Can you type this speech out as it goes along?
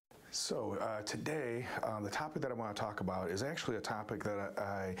Today, the topic that I want to talk about is actually a topic that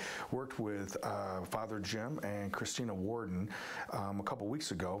I worked with Father Jim and Christina Warden a couple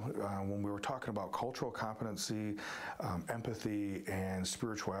weeks ago when we were talking about cultural competency, empathy, and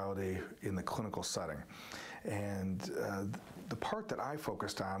spirituality in the clinical setting. And the part that I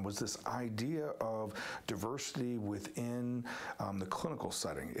focused on was this idea of diversity within the clinical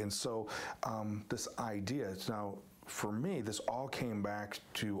setting. And so this idea, now, for me, this all came back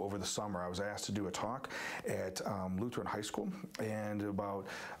to over the summer. I was asked to do a talk at Lutheran High School and about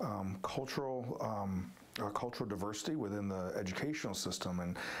cultural diversity within the educational system,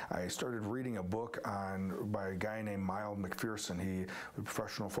 and I started reading a book by a guy named Miles McPherson. He was a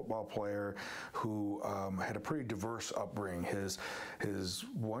professional football player who had a pretty diverse upbringing. His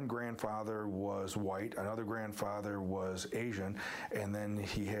one grandfather was white, another grandfather was Asian, and then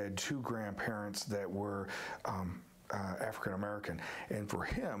he had two grandparents that were African American. And for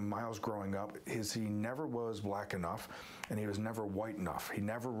him, Miles growing up, he never was black enough and he was never white enough. He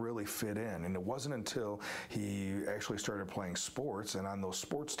never really fit in. And it wasn't until he actually started playing sports, and on those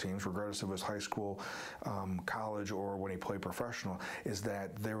sports teams, regardless of his high school, college, or when he played professional, is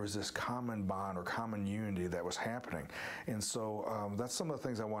that there was this common bond or common unity that was happening. And so that's some of the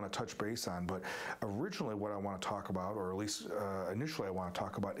things I want to touch base on. But originally what I want to talk about, or at least initially I want to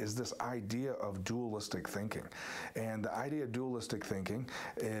talk about, is this idea of dualistic thinking. And the idea of dualistic thinking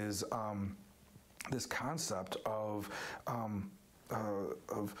is this concept of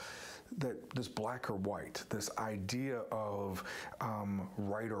this black or white, this idea of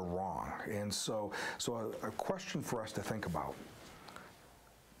right or wrong. And so a question for us to think about: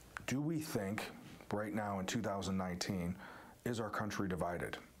 do we think right now in 2019, is our country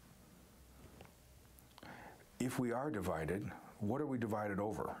divided? If we are divided, what are we divided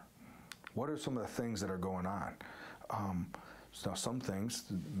over? What are some of the things that are going on? So some things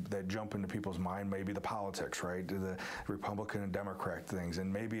that jump into people's mind may be the politics, right? The Republican and Democrat things,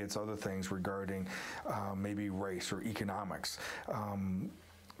 and maybe it's other things regarding maybe race or economics.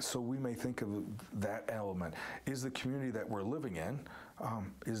 So we may think of that element. Is the community that we're living in,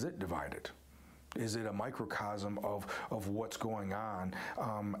 is it divided? Is it a microcosm of what's going on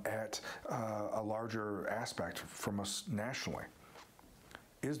at a larger aspect from us nationally?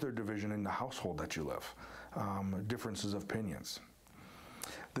 Is there division in the household that you live? Differences of opinions.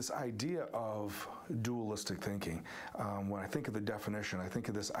 This idea of dualistic thinking, when I think of the definition, I think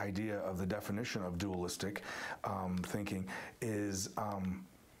of this idea of the definition of dualistic thinking is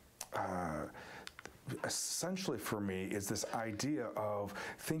essentially, for me, is this idea of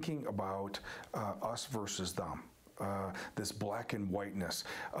thinking about us versus them. This black and whiteness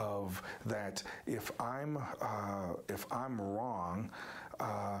of that if I'm wrong,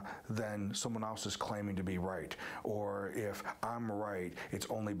 then someone else is claiming to be right, or if I'm right, it's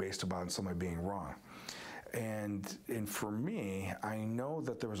only based upon somebody being wrong. And for me, I know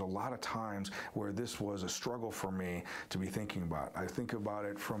that there was a lot of times where this was a struggle for me to be thinking about. I think about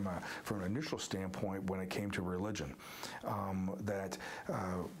it from an initial standpoint when it came to religion. That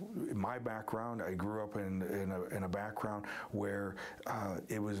in my background, I grew up in a background where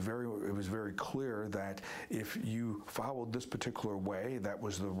it was very clear that if you followed this particular way, that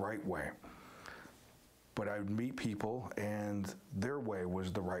was the right way. But I would meet people and their way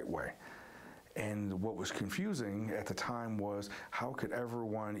was the right way. And what was confusing at the time was, how could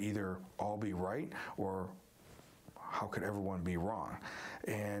everyone either all be right, or how could everyone be wrong?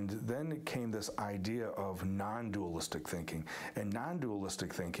 And then it came this idea of non-dualistic thinking. And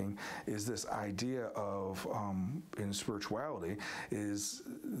non-dualistic thinking is this idea of, in spirituality, is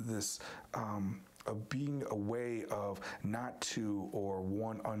this of being a way of not two or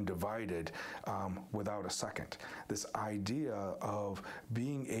one undivided without a second. This idea of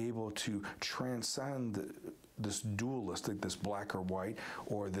being able to transcend this dualistic, this black or white,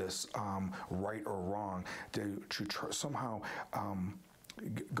 or this right or wrong, to somehow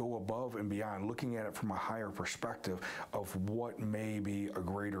go above and beyond, looking at it from a higher perspective of what may be a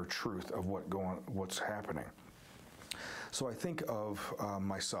greater truth of what's happening. So I think of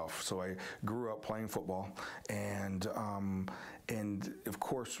myself. So I grew up playing football, and of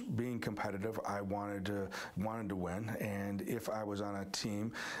course, being competitive, I wanted to win. And if I was on a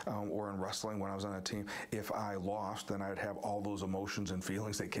team, or in wrestling, when I was on a team, if I lost, then I'd have all those emotions and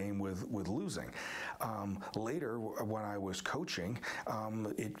feelings that came with losing. Later, when I was coaching,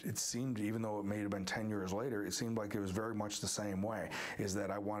 it seemed, even though it may have been 10 years later, it seemed like it was very much the same way. Is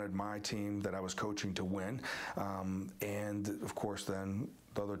that I wanted my team that I was coaching to win, and of course, then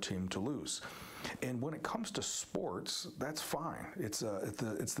the other team to lose. And when it comes to sports, that's fine. It's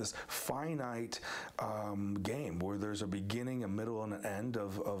this finite game where there's a beginning, a middle, and an end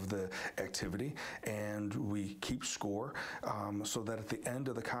of the activity, and we keep score so that at the end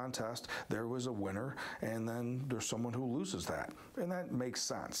of the contest there was a winner, and then there's someone who loses that, and that makes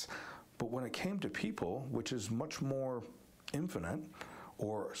sense. But when it came to people, which is much more infinite,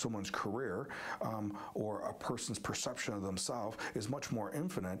 or someone's career, or a person's perception of themselves is much more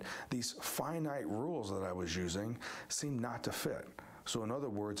infinite, these finite rules that I was using seemed not to fit. So in other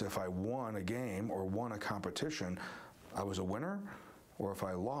words, if I won a game or won a competition, I was a winner, or if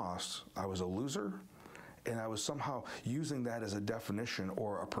I lost, I was a loser. And I was somehow using that as a definition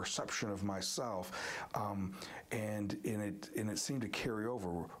or a perception of myself, and it seemed to carry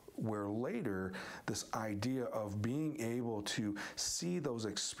over. Where later, this idea of being able to see those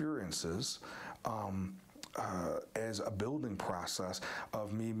experiences as a building process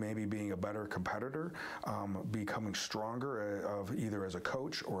of me maybe being a better competitor, becoming stronger of either as a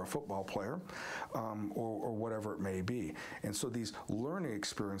coach or a football player, or whatever it may be. And so these learning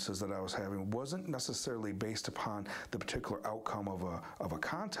experiences that I was having wasn't necessarily based upon the particular outcome of a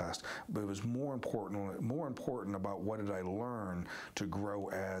contest, but it was more important about what did I learn to grow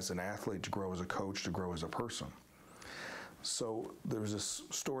as an athlete, to grow as a coach, to grow as a person. So there was this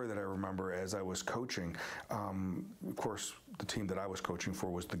story that I remember as I was coaching. Of course, the team that I was coaching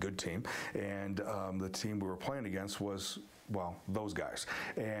for was the good team, and the team we were playing against was, well, those guys.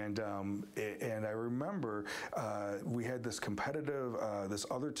 And I remember we had this competitive, this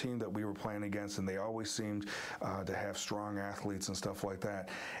other team that we were playing against, and they always seemed to have strong athletes and stuff like that.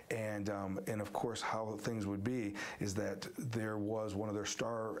 And of course, how things would be is that there was one of their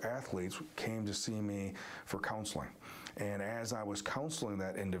star athletes came to see me for counseling. And as I was counseling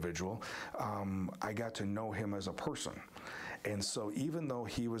that individual, I got to know him as a person. And so even though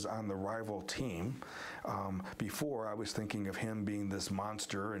he was on the rival team, before I was thinking of him being this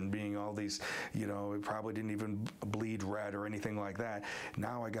monster and being all these, he probably didn't even bleed red or anything like that.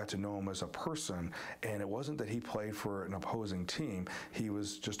 Now I got to know him as a person, and it wasn't that he played for an opposing team. He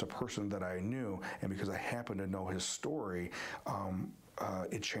was just a person that I knew, and because I happened to know his story,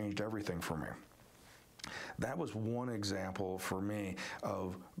 it changed everything for me. That was one example for me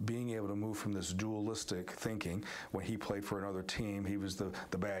of being able to move from this dualistic thinking. When he played for another team, he was the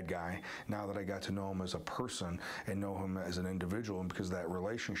bad guy. Now that I got to know him as a person and know him as an individual, and because of that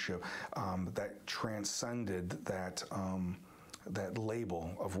relationship, that transcended that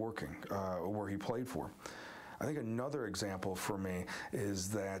label of working, where he played for. I think another example for me is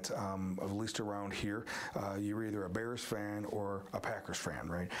that, at least around here, you're either a Bears fan or a Packers fan,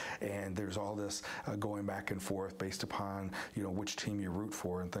 right? And there's all this going back and forth based upon, which team you root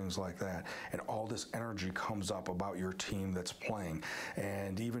for and things like that. And all this energy comes up about your team that's playing.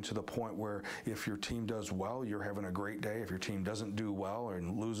 And even to the point where if your team does well, you're having a great day. If your team doesn't do well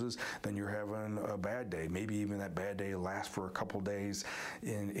and loses, then you're having a bad day. Maybe even that bad day lasts for a couple days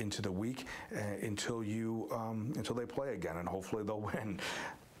into the week until they play again, and hopefully they'll win.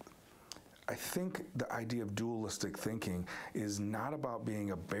 I think the idea of dualistic thinking is not about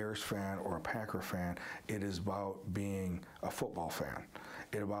being a Bears fan or a Packer fan. It is about being a football fan.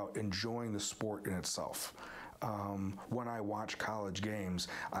 It's about enjoying the sport in itself. When I watch college games,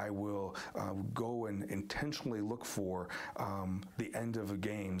 I will go and intentionally look for the end of the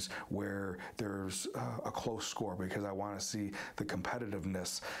games where there's a close score, because I want to see the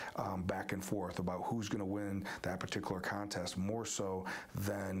competitiveness back and forth about who's going to win that particular contest, more so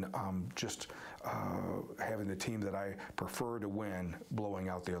than just having the team that I prefer to win blowing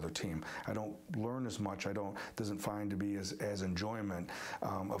out the other team. I don't learn as much. Doesn't find to be as enjoyment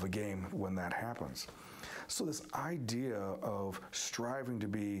of a game when that happens. So this idea of striving to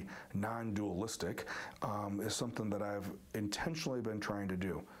be non-dualistic is something that I've intentionally been trying to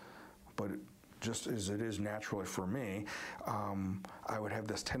do. But just as it is naturally for me, I would have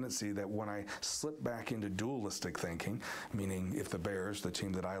this tendency that when I slip back into dualistic thinking, meaning if the Bears, the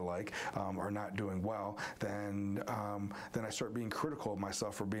team that I like, are not doing well, then I start being critical of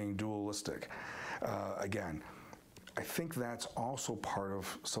myself for being dualistic again. I think that's also part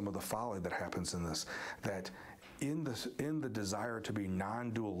of some of the folly that happens in this, that in the desire to be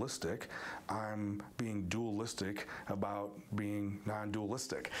non-dualistic, I'm being dualistic about being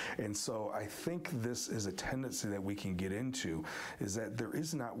non-dualistic. And so I think this is a tendency that we can get into, is that there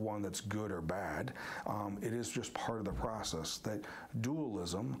is not one that's good or bad. It is just part of the process, that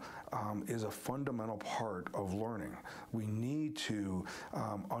dualism is a fundamental part of learning. We need to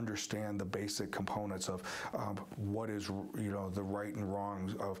understand the basic components of what is, the right and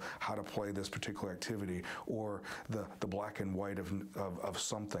wrongs of how to play this particular activity, or the black and white of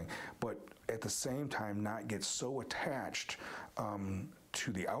something, but at the same time not get so attached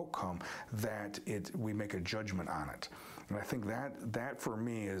to the outcome that we make a judgment on it. And I think that for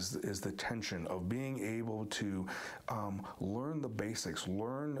me is the tension of being able to learn the basics,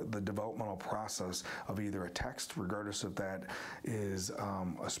 learn the developmental process of either a text, regardless if that is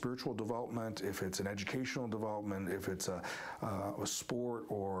a spiritual development, if it's an educational development, if it's a sport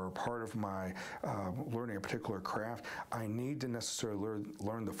or part of my learning a particular craft. I need to necessarily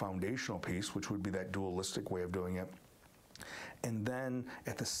learn the foundational piece, which would be that dualistic way of doing it. And then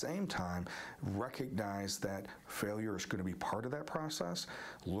at the same time, recognize that failure is going to be part of that process,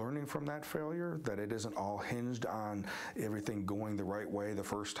 learning from that failure, that it isn't all hinged on everything going the right way the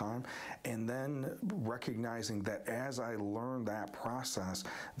first time, and then recognizing that as I learn that process,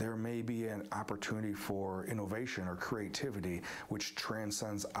 there may be an opportunity for innovation or creativity, which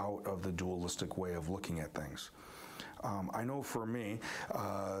transcends out of the dualistic way of looking at things. I know for me,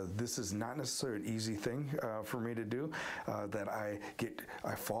 this is not necessarily an easy thing for me to do, that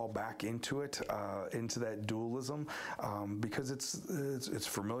I fall back into it, into that dualism, because it's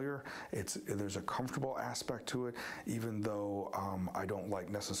familiar, there's a comfortable aspect to it, even though I don't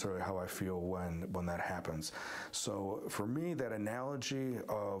like necessarily how I feel when that happens. So for me, that analogy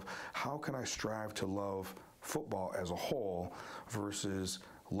of how can I strive to love football as a whole versus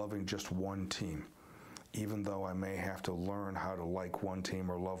loving just one team, even though I may have to learn how to like one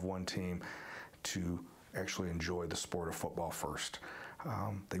team or love one team to actually enjoy the sport of football first.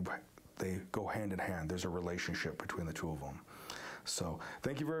 They go hand in hand. There's a relationship between the two of them. So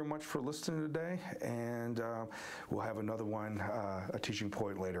thank you very much for listening today, and we'll have another one, a teaching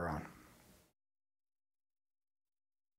point later on.